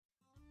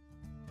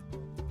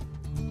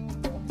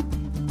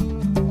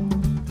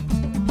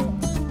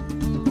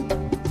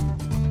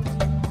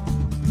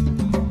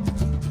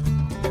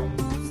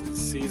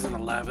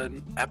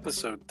11,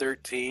 episode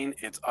 13.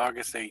 It's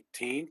August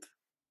 18th.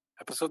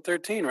 Episode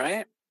 13,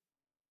 right?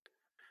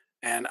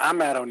 And I'm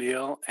Matt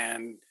O'Neill,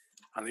 and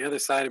on the other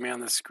side of me on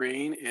the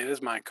screen is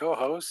my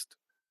co-host,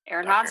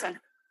 Aaron Hodson.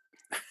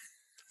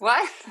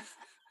 What?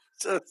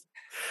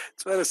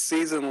 It's been a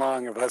season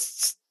long of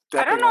us I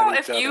stepping don't know on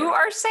each if other. you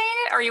are saying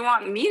it or you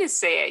want me to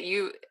say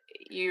it.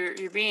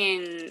 You're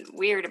being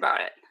weird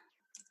about it.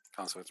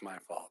 Oh, so it's my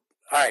fault.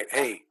 All right,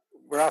 hey,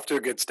 we're off to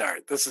a good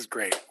start. This is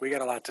great. We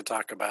got a lot to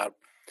talk about.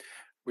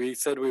 We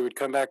said we would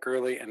come back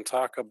early and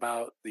talk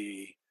about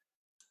the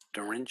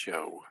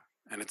Derecho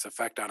and its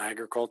effect on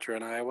agriculture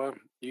in Iowa.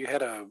 You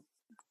had a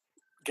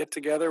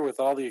get-together with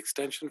all the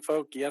extension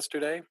folk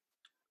yesterday.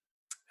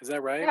 Is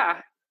that right?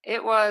 Yeah,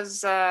 it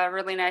was a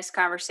really nice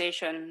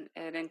conversation.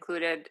 It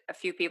included a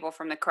few people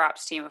from the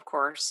crops team, of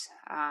course,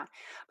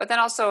 but then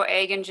also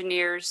ag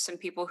engineers, some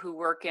people who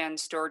work in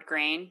stored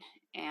grain,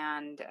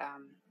 and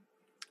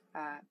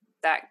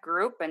that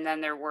group. And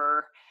then there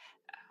were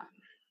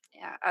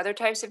other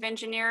types of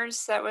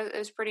engineers that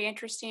was pretty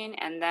interesting.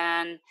 And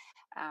then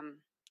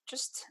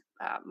just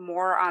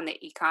more on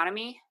the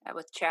economy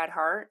with Chad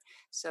Hart,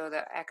 so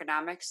the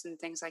economics and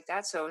things like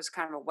that. So it was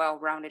kind of a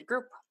well-rounded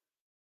group.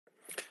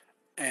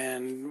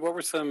 And what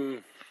were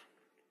some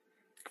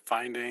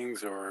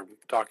findings or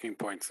talking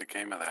points that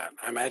came of that?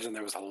 I imagine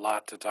there was a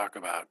lot to talk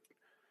about.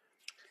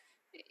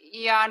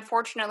 Yeah,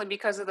 unfortunately,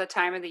 because of the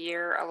time of the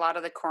year, a lot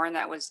of the corn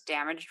that was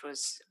damaged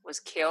was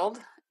killed.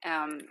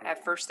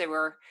 At first, they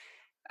were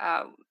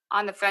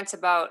on the fence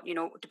about,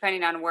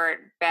 depending on where it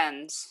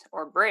bends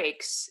or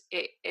breaks,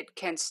 it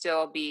can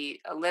still be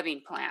a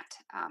living plant.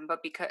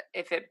 But because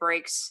if it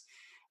breaks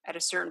at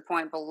a certain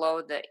point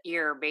below the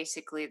ear,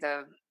 basically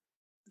the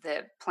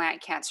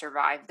plant can't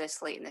survive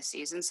this late in the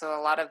season. So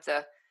a lot of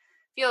the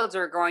fields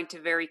are going to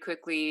very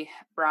quickly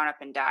brown up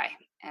and die,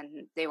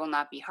 and they will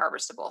not be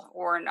harvestable.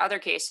 Or in other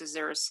cases,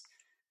 there's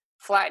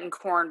flattened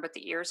corn, but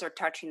the ears are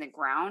touching the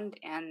ground,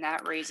 and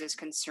that raises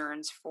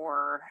concerns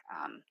for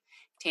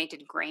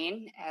tainted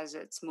grain as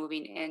it's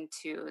moving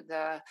into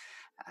the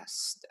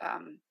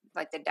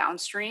like the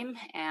downstream.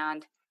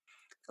 And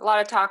a lot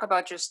of talk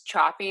about just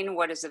chopping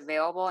what is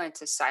available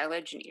into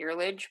silage and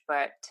earlage,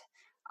 but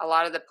a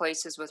lot of the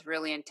places with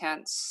really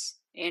intense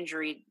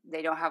injury,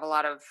 they don't have a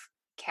lot of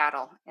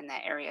cattle in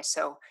that area,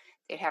 so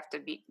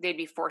they'd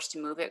be forced to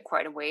move it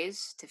quite a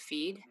ways to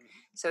feed.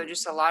 So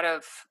just a lot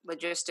of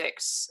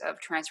logistics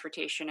of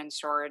transportation and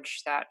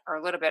storage that are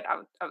a little bit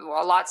a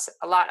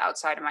lot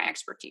outside of my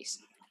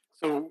expertise.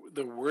 So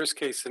the worst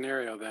case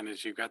scenario then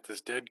is you've got this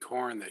dead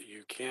corn that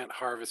you can't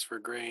harvest for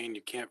grain,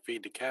 you can't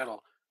feed to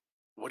cattle.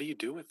 What do you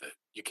do with it?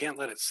 You can't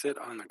let it sit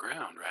on the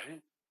ground,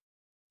 right?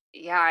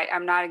 Yeah,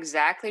 I'm not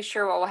exactly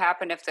sure what will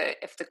happen if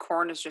the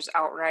corn is just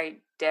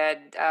outright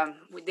dead.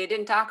 They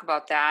didn't talk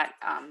about that.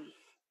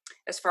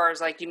 As far as,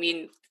 like, you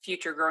mean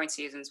future growing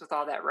seasons with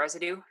all that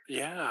residue?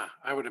 Yeah,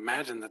 I would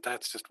imagine that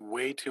that's just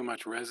way too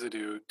much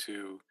residue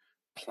to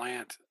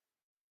plant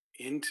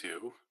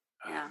into.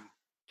 Yeah.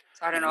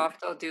 So I don't know if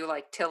they'll do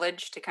like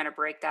tillage to kind of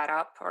break that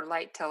up, or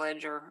light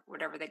tillage, or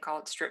whatever they call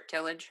it, strip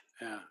tillage.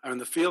 Yeah, I mean,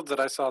 the fields that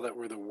I saw that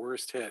were the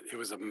worst hit, it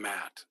was a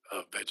mat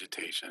of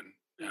vegetation,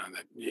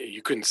 that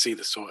you couldn't see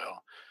the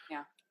soil.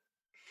 Yeah.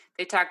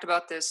 They talked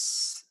about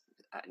this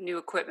new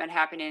equipment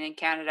happening in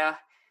Canada.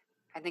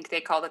 I think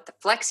they called it the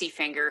flexi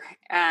finger,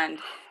 and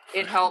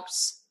it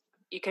helps.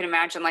 You can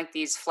imagine like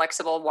these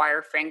flexible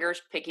wire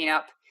fingers picking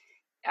up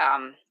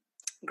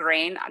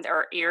grain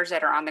or ears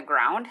that are on the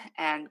ground,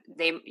 and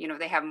they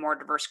have more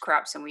diverse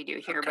crops than we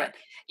do here, Okay. but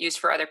used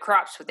for other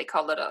crops, but they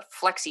called it a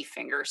flexi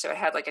finger. So it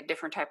had like a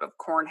different type of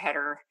corn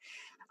header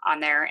on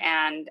there,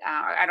 and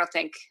I don't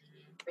think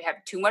we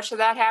have too much of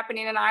that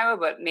happening in Iowa,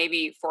 but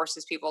maybe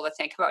forces people to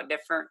think about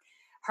different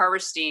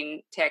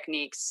harvesting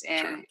techniques,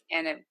 and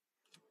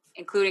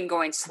including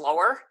going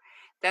slower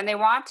than they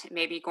want,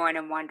 maybe going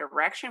in one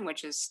direction,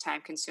 which is time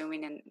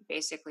consuming and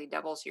basically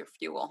doubles your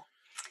fuel.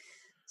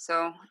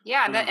 So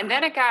yeah, and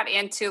then it got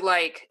into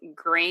like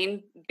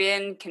grain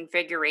bin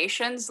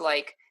configurations,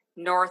 like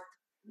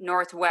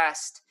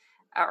northwest,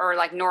 or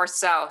like north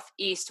south,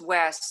 east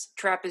west,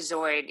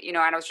 trapezoid. And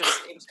it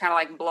was kind of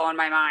like blowing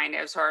my mind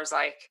as far as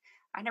like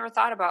I never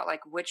thought about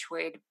like which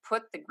way to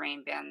put the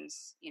grain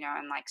bins,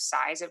 and like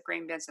size of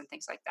grain bins and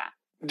things like that.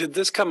 Did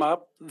this come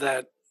up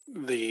that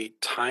the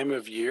time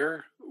of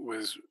year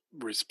was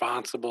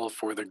responsible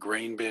for the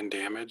grain bin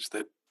damage,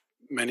 that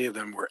many of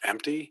them were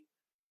empty?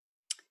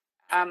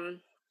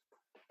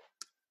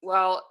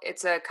 Well,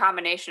 it's a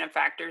combination of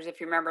factors.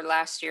 If you remember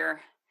last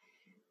year,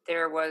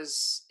 it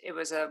was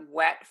a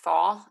wet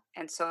fall,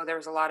 and so there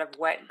was a lot of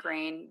wet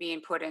grain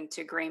being put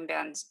into grain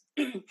bins.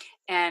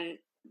 And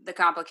the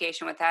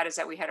complication with that is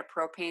that we had a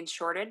propane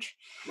shortage.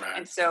 Right.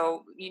 And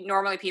so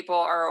normally people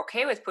are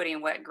okay with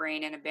putting wet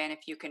grain in a bin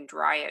if you can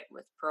dry it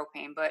with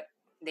propane, but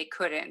they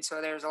couldn't. And so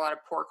there's a lot of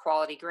poor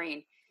quality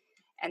grain.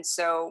 And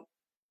so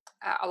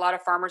a lot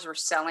of farmers were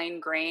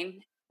selling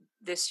grain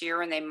this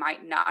year, and they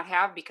might not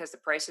have because the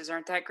prices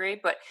aren't that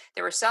great, but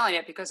they were selling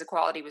it because the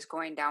quality was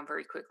going down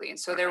very quickly. And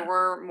so there Okay.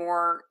 were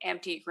more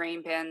empty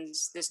grain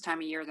bins this time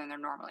of year than there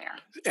normally are.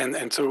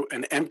 And so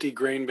an empty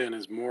grain bin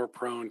is more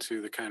prone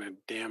to the kind of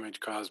damage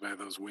caused by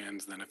those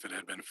winds than if it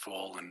had been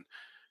full and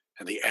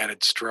the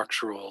added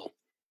structural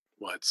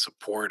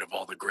support of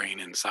all the grain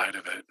inside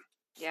of it.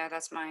 Yeah,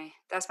 that's my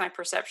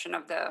perception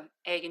of the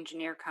egg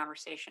engineer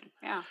conversation.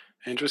 Yeah.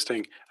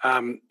 Interesting.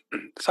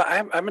 So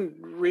I've been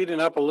reading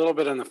up a little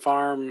bit on the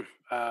farm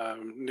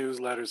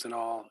newsletters and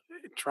all,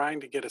 trying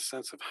to get a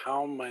sense of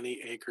how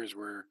many acres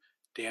were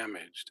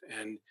damaged.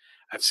 And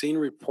I've seen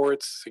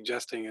reports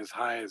suggesting as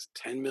high as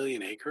 10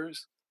 million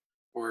acres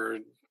were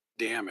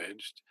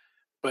damaged,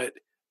 but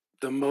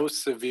the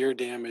most severe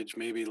damage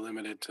may be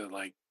limited to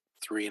like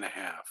 3.5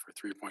 or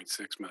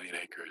 3.6 million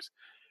acres.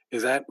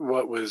 Is that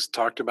what was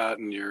talked about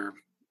in your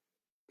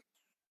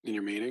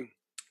meeting?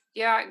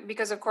 Yeah,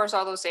 because of course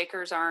all those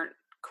acres aren't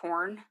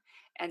corn,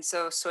 and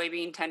so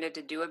soybean tended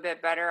to do a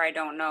bit better. I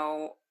don't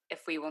know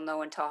if we will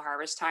know until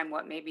harvest time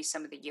what maybe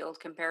some of the yield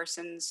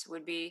comparisons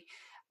would be,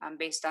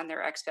 based on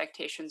their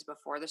expectations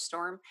before the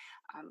storm.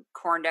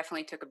 Corn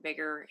definitely took a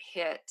bigger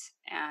hit,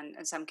 and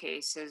in some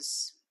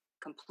cases,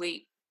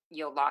 complete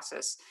yield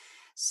losses.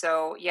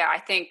 So yeah, I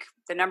think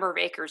the number of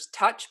acres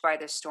touched by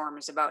this storm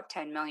is about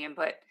 10 million,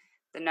 but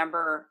the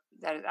number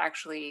that is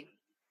actually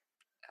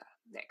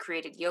that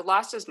created yield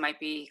losses might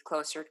be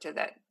closer to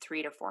that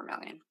 3 to 4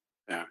 million.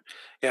 Yeah.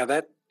 Yeah,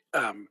 that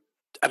um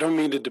I don't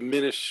mean to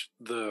diminish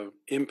the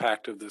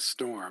impact of this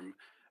storm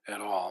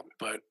at all,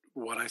 but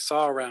what I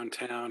saw around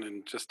town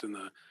and just in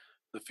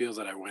the fields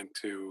that I went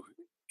to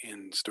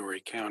in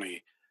Story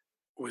County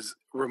was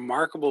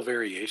remarkable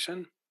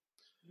variation.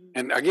 Mm.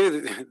 And I give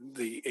you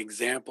the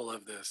example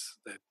of this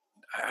that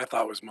I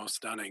thought was most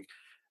stunning.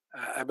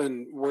 I've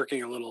been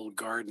working a little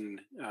garden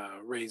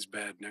raised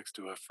bed next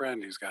to a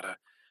friend who's got a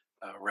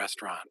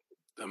restaurant,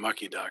 the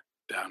Mucky Duck,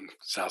 down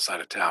south side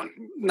of town.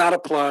 Not a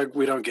plug.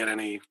 We don't get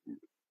any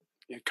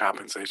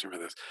compensation for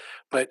this,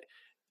 but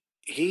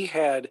he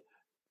had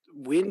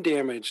wind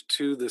damage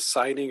to the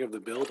siding of the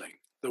building.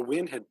 The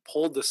wind had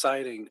pulled the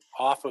siding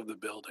off of the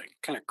building,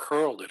 kind of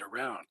curled it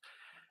around.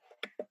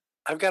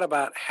 I've got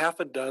about half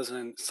a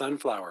dozen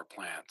sunflower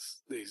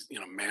plants, these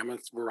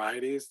mammoth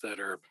varieties that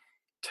are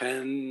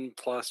 10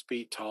 plus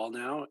feet tall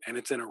now, and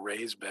it's in a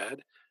raised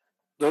bed.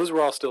 Those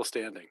were all still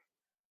standing.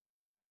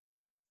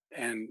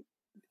 And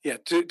yeah,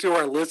 to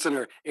our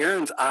listener,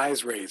 Aaron's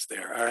eyes raised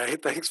there. All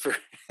right. Thanks for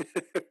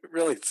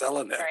really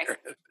selling that, Right.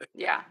 Aaron.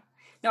 Yeah.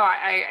 No,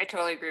 I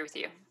totally agree with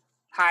you.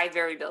 High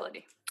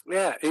variability.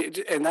 Yeah.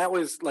 And that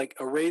was like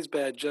a raised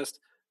bed just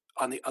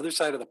on the other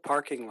side of the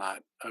parking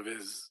lot of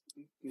his,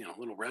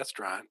 little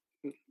restaurant.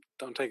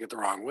 Don't take it the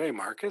wrong way,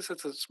 Marcus.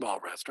 It's a small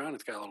restaurant.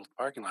 It's got a little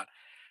parking lot.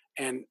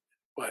 And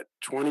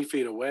 20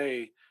 feet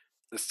away,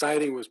 the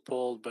siding was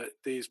pulled, but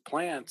these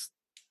plants,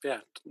 yeah,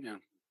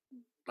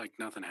 like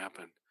nothing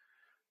happened.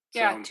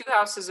 Yeah, So, 2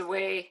 houses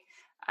away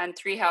and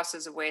 3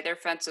 houses away, their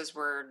fences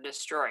were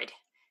destroyed.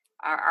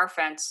 Our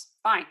fence,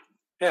 fine.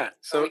 yeah.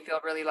 So So we feel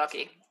really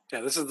lucky.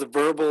 yeah, this is the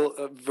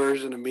verbal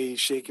version of me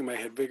shaking my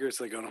head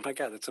vigorously, going, "Oh my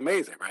God, that's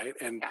amazing!" Right?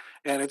 Yeah.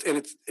 And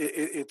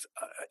it's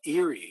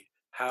eerie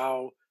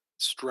how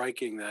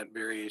striking that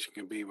variation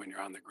can be when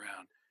you're on the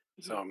ground.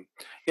 Mhm. So,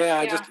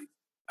 yeah, Yeah.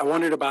 I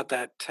wondered about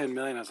that 10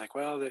 million. I was like,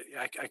 well,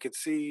 I could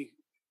see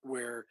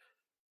where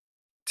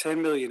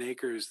 10 million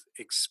acres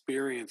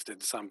experienced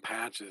in some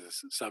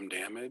patches some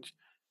damage,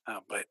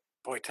 but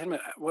boy, 10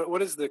 million.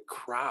 What is the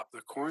crop?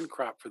 The corn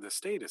crop for the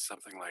state is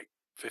something like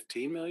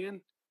 15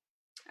 million.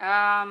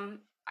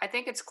 I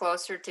think it's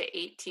closer to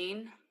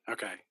 18.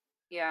 Okay.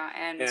 Yeah,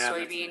 and Yeah, that's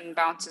soybean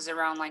bounces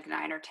around like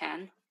 9 or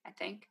 10, I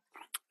think.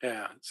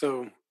 yeah.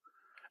 So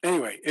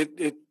anyway,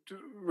 it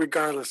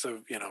regardless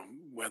of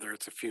whether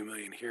it's a few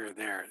million here or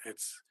there,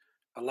 it's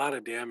a lot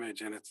of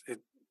damage, and it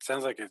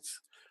sounds like it's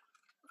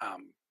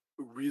um,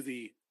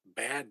 really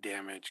bad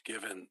damage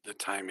given the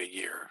time of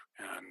year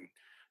and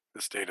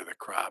the state of the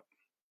crop.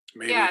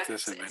 Maybe Yeah, if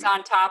this had it's been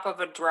on top of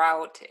a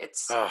drought.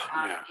 It's oh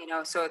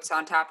yeah so it's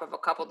on top of a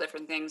couple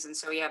different things, and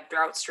so you have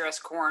drought stress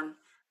corn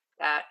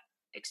that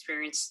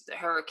experienced the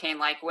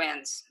hurricane-like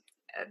winds.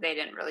 They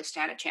didn't really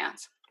stand a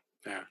chance.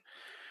 yeah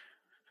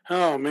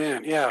oh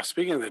man yeah.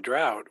 Speaking of the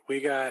drought,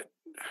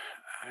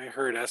 I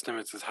heard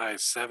estimates as high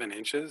as 7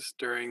 inches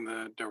during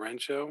the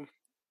Derecho,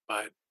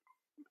 but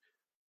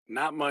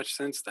not much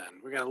since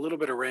then. We got a little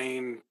bit of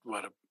rain,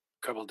 a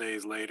couple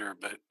days later,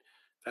 but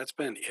that's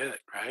been it,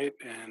 right?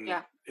 And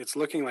Yeah, it's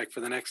looking like for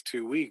the next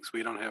 2 weeks,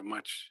 we don't have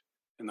much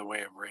in the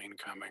way of rain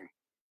coming.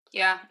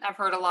 yeah. I've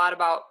heard a lot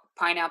about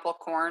pineapple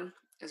corn,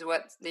 is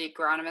what the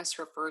agronomists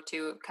refer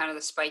to, kind of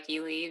the spiky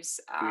leaves,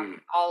 Mm.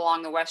 all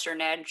along the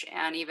western edge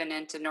and even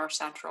into north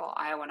central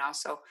Iowa now.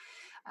 So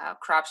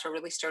crops are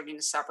really starting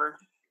to suffer.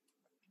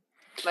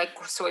 Like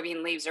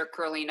soybean leaves are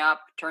curling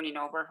up, turning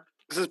over.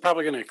 This is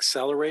probably going to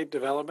accelerate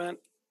development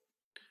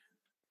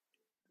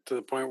to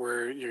the point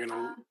where you're going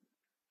to.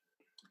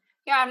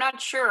 Yeah, I'm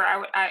not sure.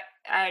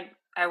 I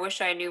I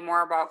wish I knew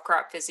more about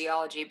crop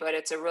physiology, but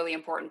it's a really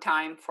important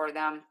time for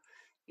them,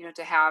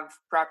 to have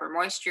proper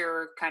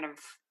moisture, kind of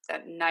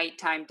that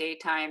nighttime,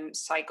 daytime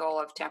cycle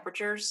of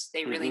temperatures.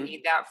 They really Mm-hmm.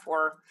 need that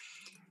for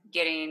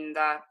getting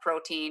the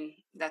protein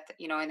that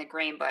in the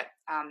grain. But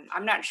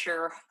I'm not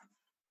sure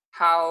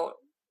how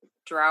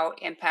drought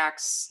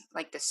impacts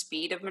like the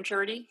speed of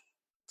maturity.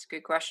 It's a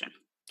good question.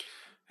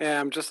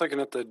 Yeah, I'm just looking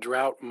at the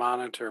drought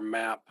monitor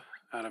map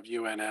out of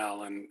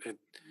UNL, and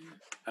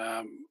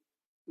um,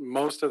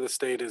 most of the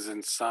state is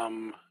in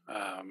some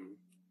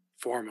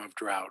form of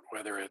drought,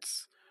 whether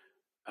it's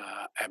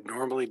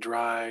abnormally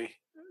dry,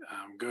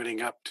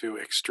 going up to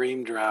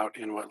extreme drought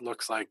in what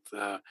looks like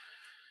the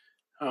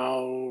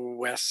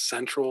west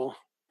central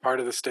part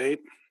of the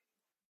state,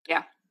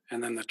 Yeah.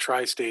 and then the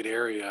tri-state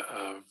area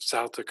of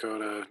South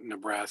Dakota,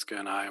 Nebraska,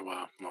 and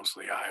Iowa,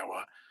 mostly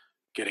Iowa,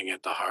 getting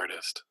it the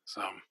hardest.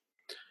 So,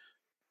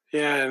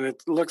 yeah, and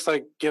it looks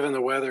like, given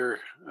the weather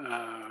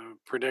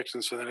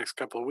predictions for the next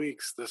couple of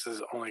weeks, this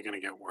is only going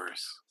to get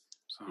worse.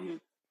 So, Mhm.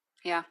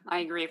 Yeah, I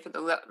agree for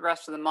the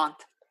rest of the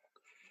month.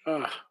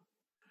 uh,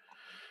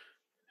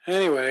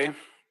 anyway,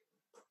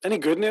 any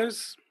good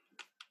news?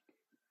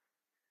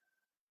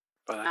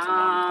 Well, that's a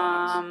long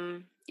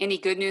pause. Any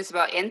good news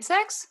about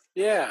insects?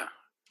 Yeah,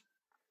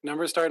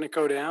 numbers starting to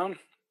go down.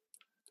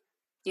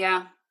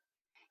 Yeah.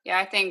 Yeah,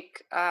 I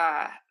think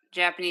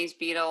Japanese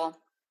beetle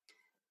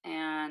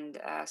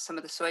and some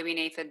of the soybean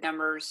aphid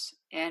numbers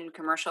in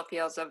commercial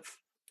fields have,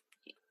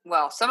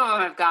 well, some of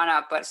them have gone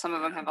up, but some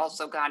of them have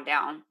also gone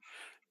down.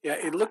 Yeah,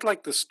 it looked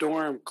like the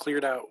storm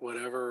cleared out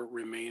whatever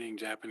remaining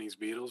Japanese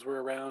beetles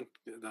were around.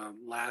 The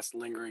last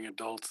lingering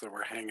adults that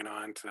were hanging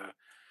on to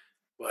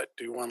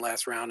do one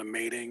last round of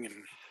mating and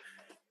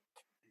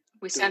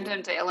We sent do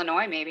him to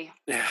Illinois, maybe.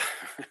 yeah,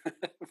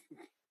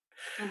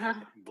 Uh-huh.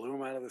 blew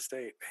them out of the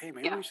state. Hey,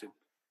 maybe Yeah. should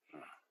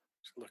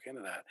look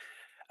into that.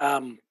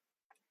 Um,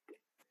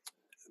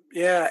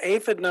 yeah,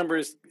 aphid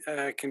numbers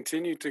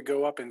continue to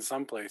go up in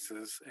some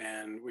places,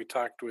 and we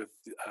talked with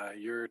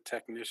your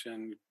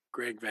technician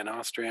Greg Van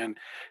Ostrand.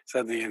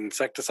 Said the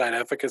insecticide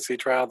efficacy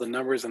trial, the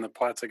numbers in the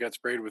plots that got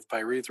sprayed with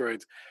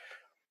pyrethroids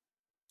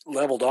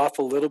leveled off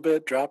a little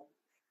bit, dropped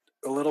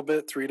a little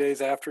bit 3 days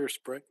after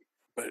spring,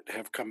 but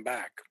have come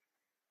back,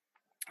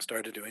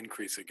 started to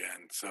increase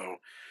again. So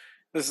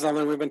this is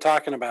something we've been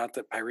talking about,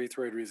 that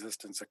pyrethroid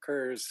resistance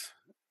occurs,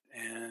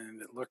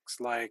 and it looks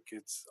like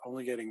it's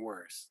only getting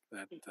worse.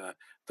 That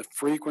the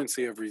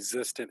frequency of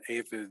resistant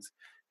aphids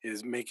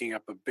is making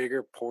up a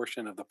bigger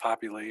portion of the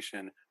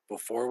population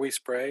before we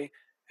spray,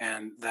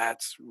 and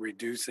that's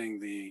reducing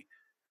the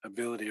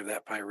ability of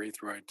that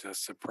pyrethroid to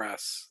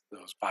suppress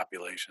those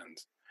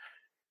populations.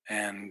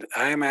 And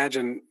I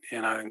imagine,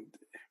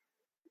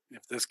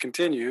 if this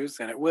continues,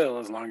 and it will,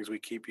 as long as we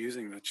keep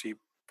using the cheap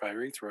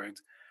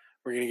pyrethroids,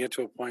 we're going to get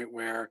to a point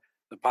where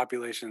the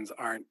populations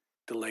aren't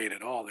delayed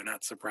at all. They're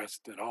not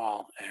suppressed at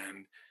all.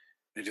 And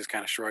they just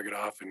kind of shrug it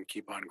off and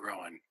keep on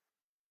growing.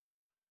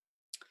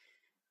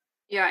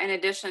 Yeah, in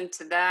addition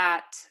to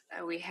that,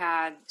 we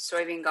had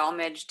soybean gall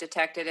midge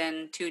detected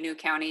in 2 new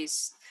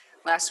counties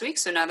last week.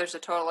 So now there's a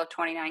total of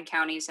 29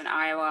 counties in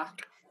Iowa,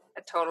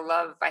 a total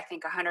of, I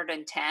think,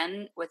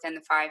 110 within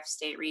the 5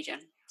 state region.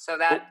 So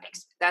Oh,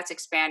 that's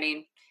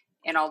expanding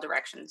in all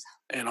directions.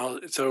 and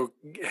so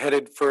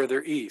headed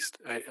further east,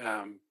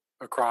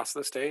 across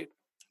the state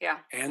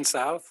Yeah. and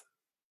south.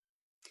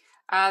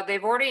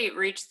 They've already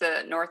reached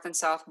the north and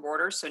south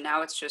borders. So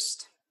now it's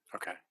just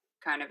Okay.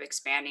 kind of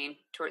expanding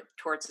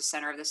towards the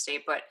center of the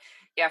state. But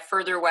yeah,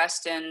 further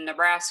west in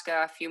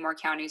Nebraska, a few more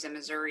counties in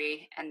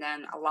Missouri, and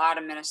then a lot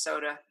of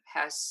Minnesota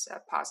has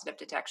positive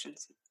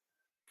detections.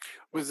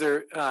 Was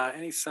there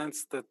any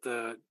sense that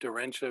the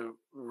derecho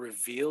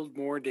revealed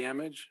more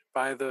damage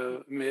by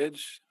the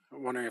midge?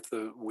 I'm wondering if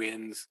the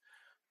winds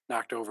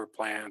knocked over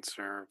plants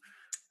or.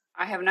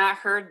 I have not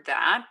heard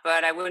that,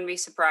 but I wouldn't be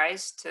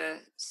surprised to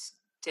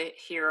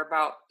hear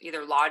about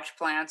either lodge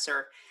plants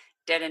or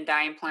dead and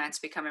dying plants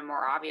becoming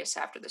more obvious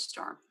after the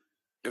storm.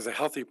 Because a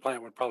healthy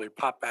plant would probably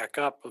pop back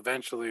up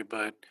eventually,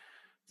 but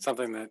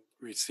something that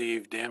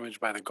received damage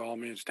by the gall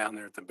midge down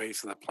there at the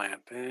base of the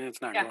plant,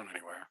 it's not Yeah, going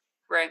anywhere.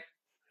 right.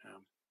 Yeah.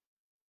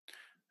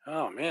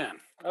 Oh man.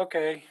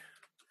 Okay.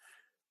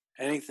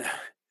 Anything?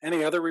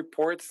 Any other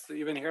reports that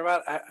you've been hearing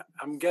about?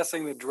 I'm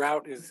guessing the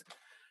drought is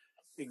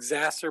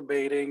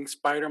exacerbating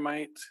spider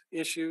mite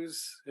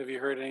issues. Have you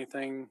heard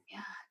anything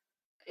Yeah,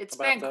 it's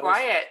about been those?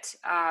 quiet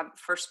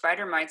for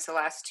spider mites the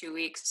last 2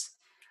 weeks.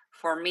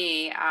 For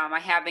me, I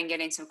have been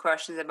getting some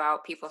questions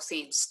about people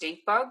seeing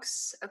stink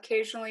bugs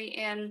occasionally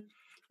in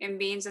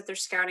beans that they're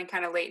scouting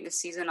kind of late in the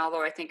season.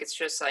 Although I think it's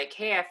just like,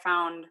 hey, I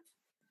found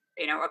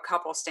a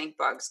couple stink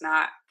bugs,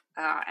 not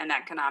an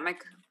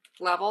economic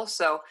level.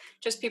 So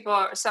just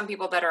some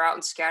people that are out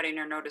and scouting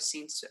are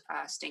noticing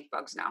stink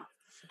bugs now.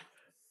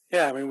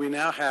 Yeah, I mean, we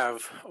now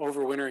have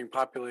overwintering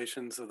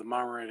populations of the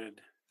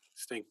marmorated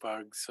stink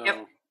bugs, Yep.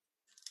 so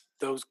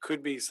those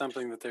could be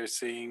something that they're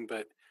seeing,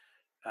 but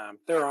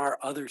there are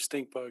other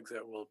stink bugs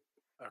that will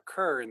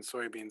occur in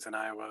soybeans in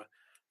Iowa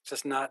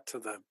just not to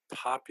the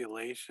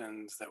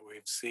populations that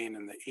we've seen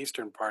in the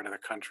eastern part of the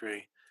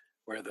country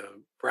where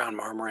the brown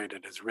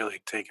marmorated has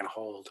really taken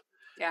hold.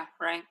 Yeah,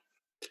 right.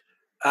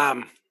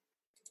 Um,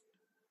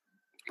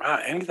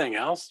 anything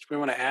else we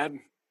want to add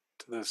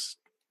to this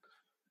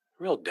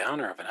real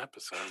downer of an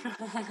episode?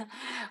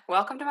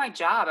 Welcome to my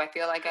job. I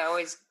feel like I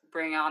always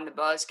bring on the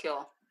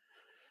buzzkill.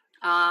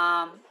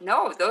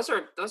 No, those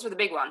are the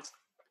big ones.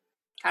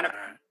 Kind All of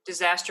right.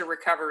 disaster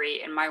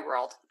recovery in my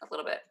world a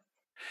little bit.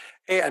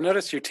 Hey, I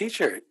noticed your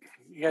T-shirt.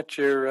 You got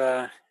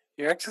your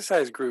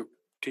exercise group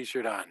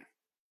T-shirt on.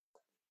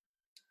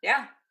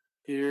 Yeah,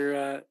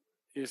 You're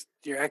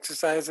you're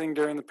exercising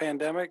during the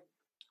pandemic.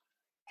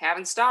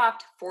 haven't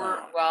stopped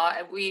for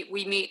Oh, we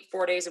meet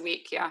 4 days a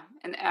week. Yeah,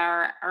 and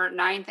our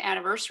ninth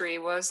anniversary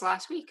was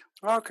last week.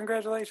 well,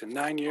 congratulations!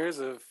 9 years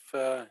of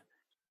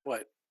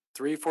what,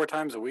 3, 4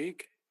 times a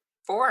week?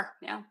 4,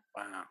 yeah.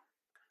 Wow.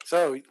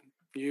 So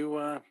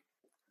you're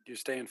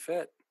staying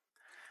fit,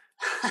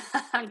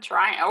 I'm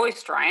trying,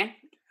 always trying.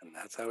 and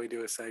that's how we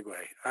do a segue.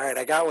 All right,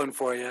 I got one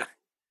for you.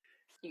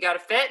 You got to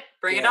fit.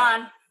 Bring it Yeah.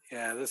 on.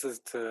 Yeah, this is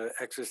to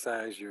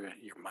exercise your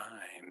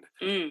mind.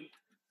 Mm.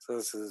 So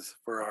this is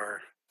for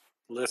our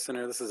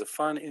listener. This is a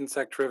fun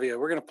insect trivia.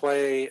 We're going to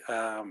play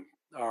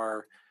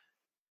our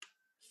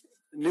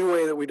new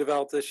way that we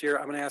developed this year.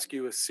 I'm going to ask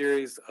you a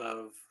series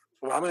of,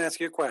 well, I'm going to ask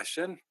you a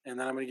question, and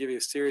then I'm going to give you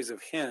a series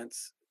of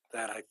hints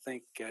that I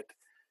think get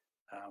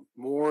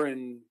more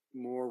and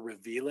more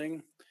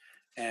revealing.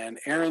 And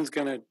Erin's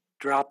going to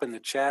drop in the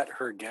chat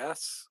her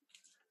guess.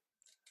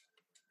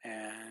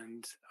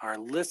 And our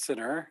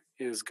listener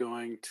is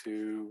going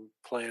to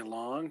play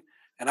along.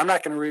 And I'm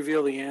not going to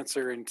reveal the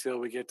answer until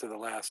we get to the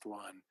last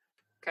one.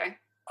 Okay.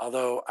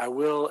 Although I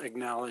will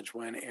acknowledge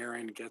when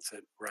Erin gets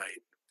it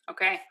right.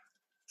 Okay.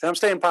 So I'm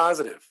staying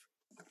positive.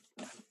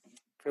 I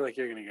feel like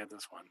you're going to get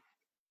this one.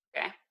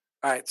 Okay.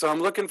 All right. So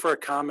I'm looking for a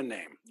common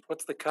name.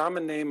 What's the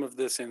common name of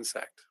this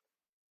insect?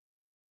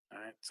 All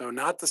right. So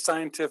not the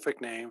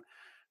scientific name,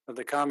 but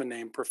the common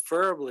name,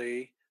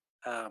 preferably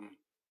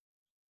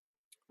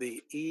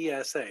the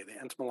ESA,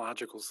 the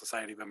Entomological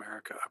Society of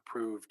America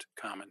approved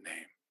common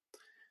name.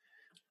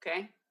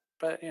 Okay.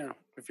 But,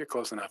 if you're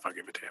close enough, I'll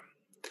give it to you.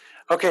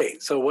 Okay,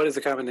 so what is the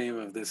common name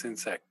of this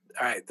insect?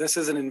 All right, this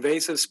is an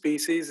invasive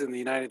species in the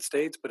United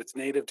States, but it's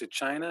native to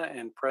China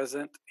and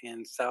present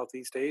in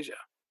Southeast Asia.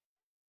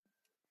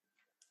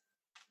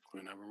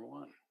 Clue number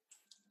 1.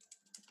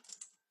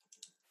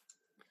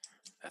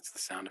 That's the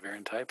sound of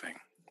Erin typing.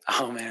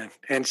 Oh, man.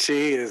 And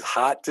she is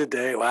hot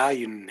today. Wow,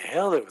 you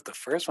nailed it with the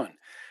first one.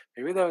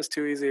 Maybe that was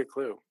too easy a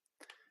clue.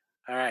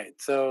 All right,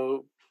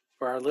 so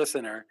for our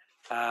listener,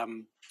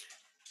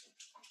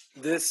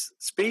 this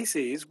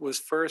species was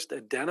first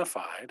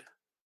identified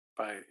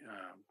by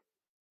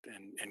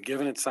and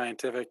given its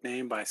scientific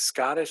name by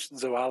Scottish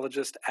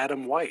zoologist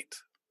Adam White.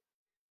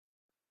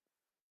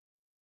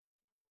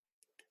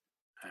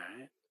 All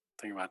right,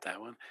 think about that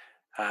one.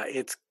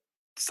 Its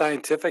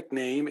scientific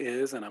name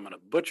is, and I'm going to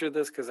butcher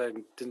this because I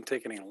didn't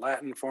take any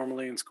Latin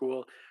formally in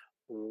school,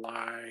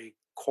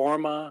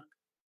 Lycorma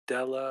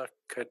delicatula.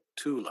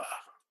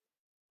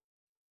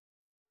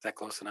 Is that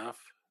close enough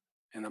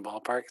in the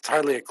ballpark? It's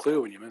hardly a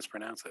clue when you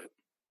mispronounce it.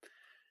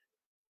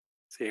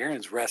 See,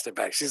 Erin's rested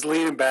back. She's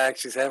leaning back.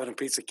 She's having a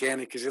piece of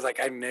candy because she's like,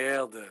 I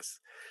nailed this.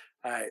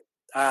 All right.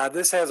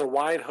 This has a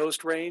wide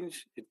host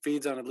range. It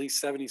feeds on at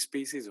least 70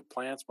 species of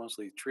plants,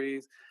 mostly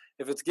trees.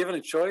 If it's given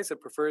a choice,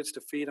 it prefers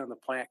to feed on the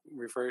plant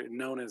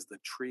known as the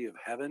tree of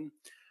heaven.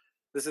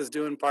 This is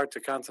due in part to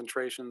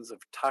concentrations of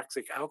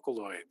toxic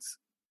alkaloids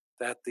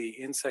that the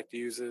insect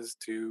uses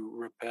to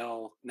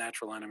repel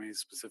natural enemies,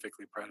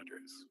 specifically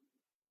predators.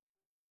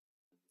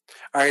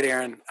 All right,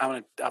 Erin,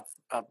 I'll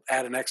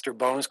add an extra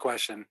bonus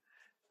question.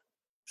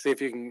 See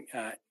if you can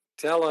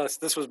tell us.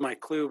 This was my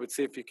clue, but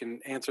see if you can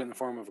answer in the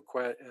form of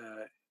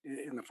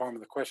in the form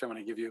of the question I'm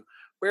going to give you.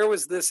 Where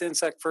was this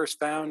insect first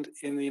found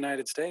in the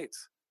United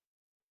States?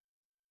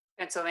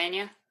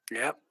 Pennsylvania.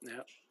 Yep.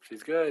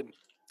 She's good.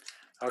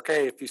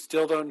 Okay, if you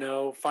still don't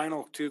know,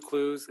 final 2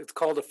 clues. It's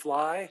called a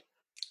fly,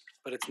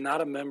 but it's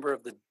not a member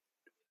of the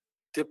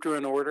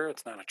Dipteran order.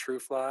 It's not a true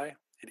fly.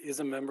 It is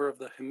a member of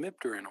the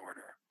Hemipteran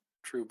order,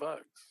 true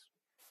bugs.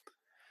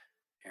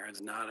 Erin's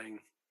nodding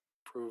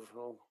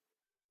approval.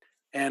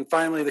 And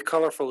finally, the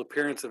colorful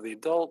appearance of the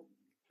adult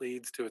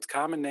leads to its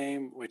common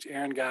name, which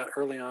Erin got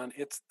early on.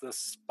 It's the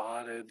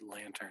spotted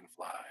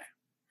lanternfly.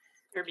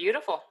 They're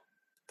beautiful.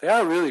 They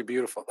are really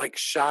beautiful, like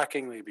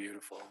shockingly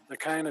beautiful. The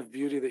kind of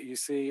beauty that you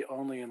see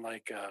only in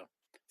like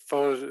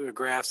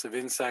photographs of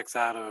insects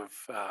out of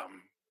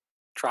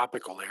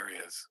tropical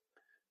areas.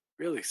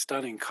 Really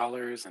stunning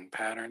colors and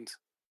patterns.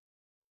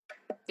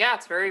 Yeah,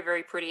 it's very,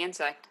 very pretty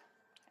insect.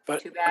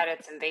 But too bad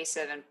it's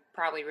invasive and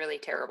probably really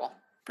terrible.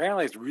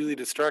 Apparently, it's really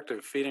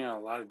destructive, feeding on a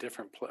lot of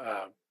different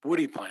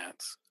woody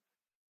plants.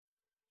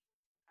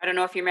 I don't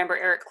know if you remember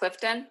Eric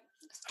Clifton,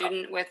 a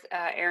student with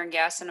Aaron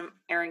Gassman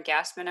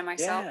and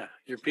myself. Yeah,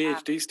 your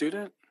PhD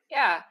student?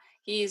 Yeah,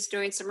 he's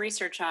doing some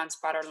research on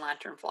spotted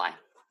lanternfly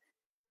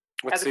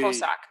What's as a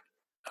postdoc.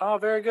 Oh,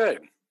 very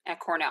good. At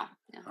Cornell.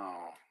 Yeah.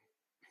 Oh,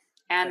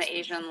 and the That's,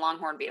 Asian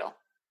longhorn beetle.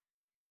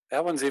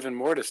 that one's even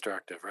more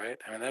destructive, right?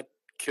 I mean, that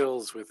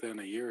kills within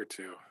a year or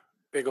two.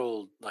 Big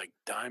old like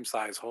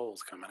dime-sized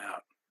holes coming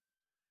out.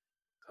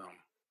 So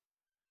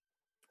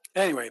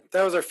anyway,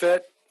 that was our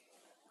fit.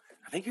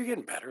 I think you're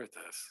getting better at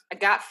this. I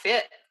got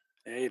fit.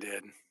 Yeah, you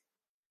did.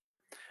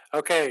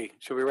 Okay,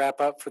 should we wrap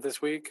up for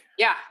this week?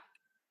 Yeah.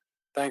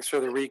 Thanks for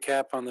the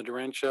recap on the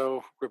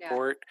Derecho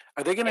report.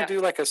 Are they going to Yeah. do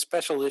like a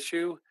special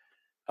issue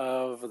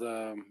of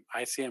the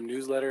ICM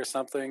newsletter or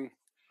something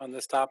on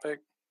this topic?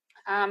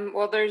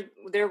 Well,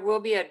 there will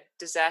be a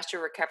disaster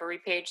recovery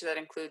page that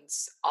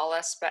includes all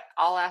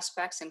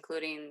aspects,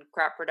 including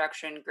crop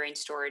production, grain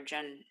storage,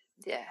 and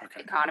the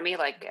economy,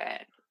 like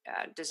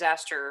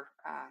disaster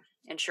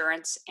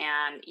insurance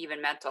and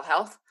even mental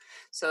health.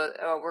 So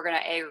we're going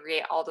to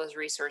aggregate all those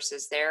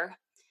resources there,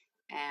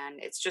 and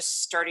it's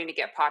just starting to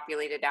get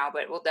populated now.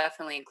 But we'll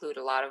definitely include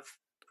a lot of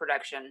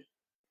production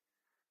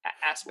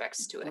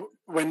aspects to it.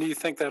 When do you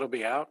think that'll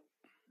be out?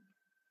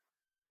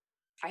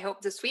 I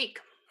hope this week.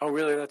 Oh,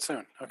 really? That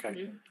soon?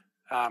 Okay.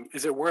 Mm-hmm.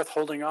 Is it worth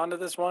holding on to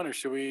this one, or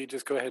should we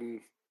just go ahead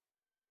and?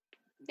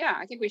 Yeah,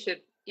 I think we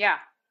should. Yeah,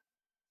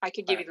 I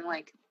could give you the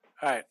link.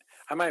 All right.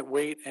 I might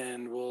wait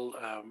and we'll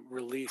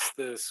release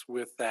this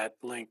with that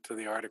link to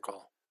the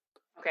article.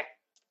 Okay.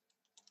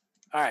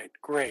 All right.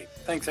 Great.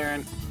 Thanks,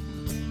 Aaron.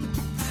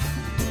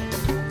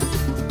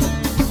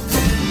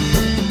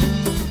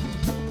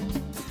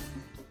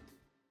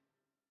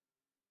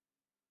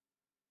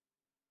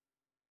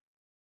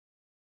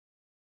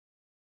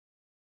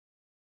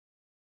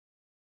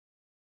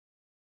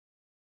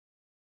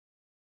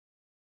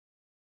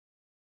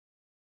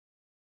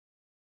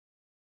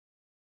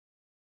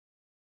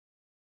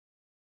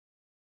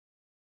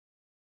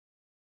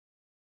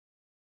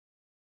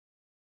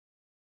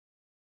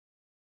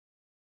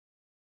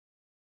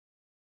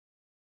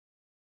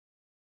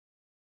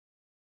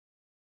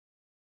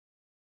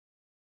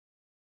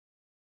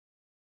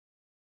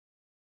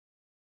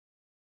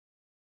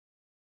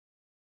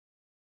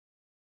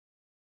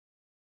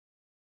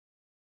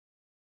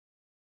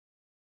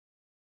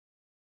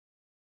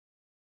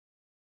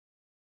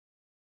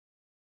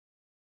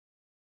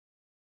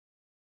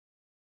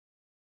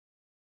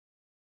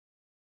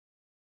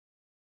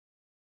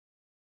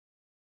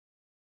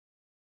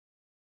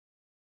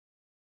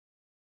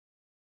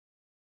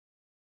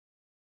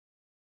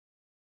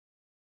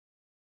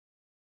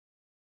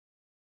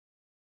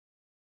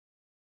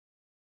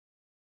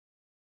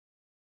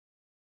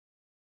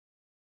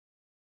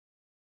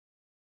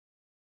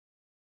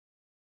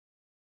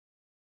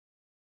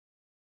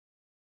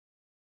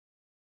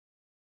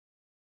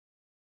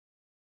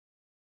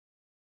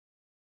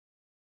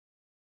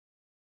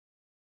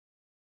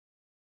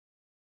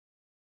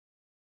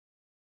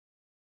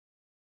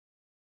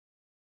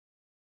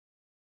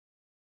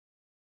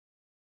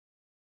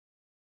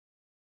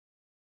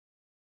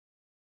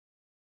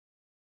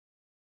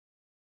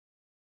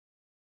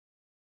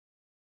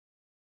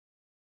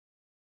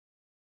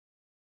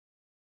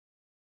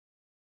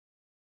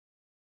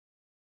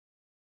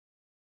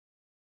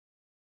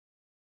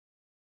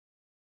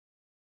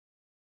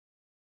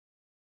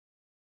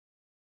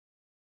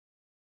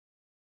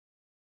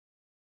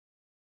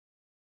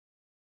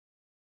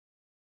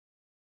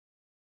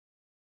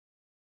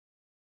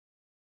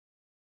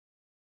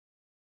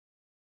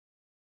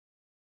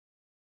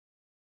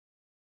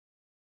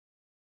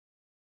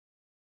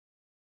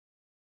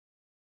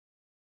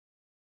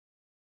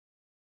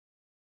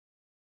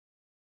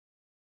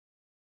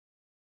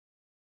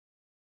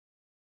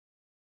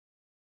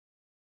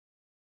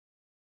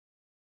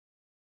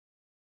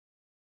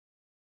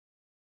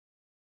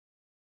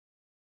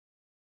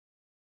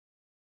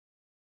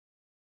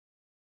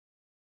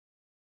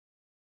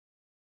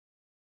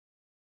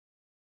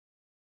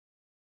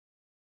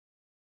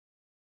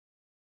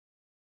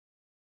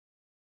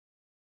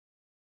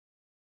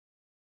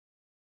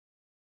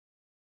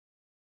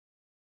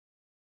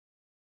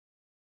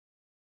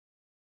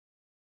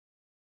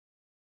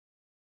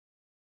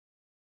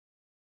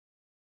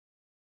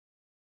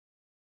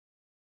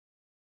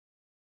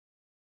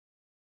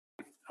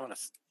 I want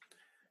to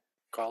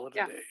call it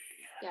a day.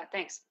 Yeah.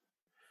 Thanks.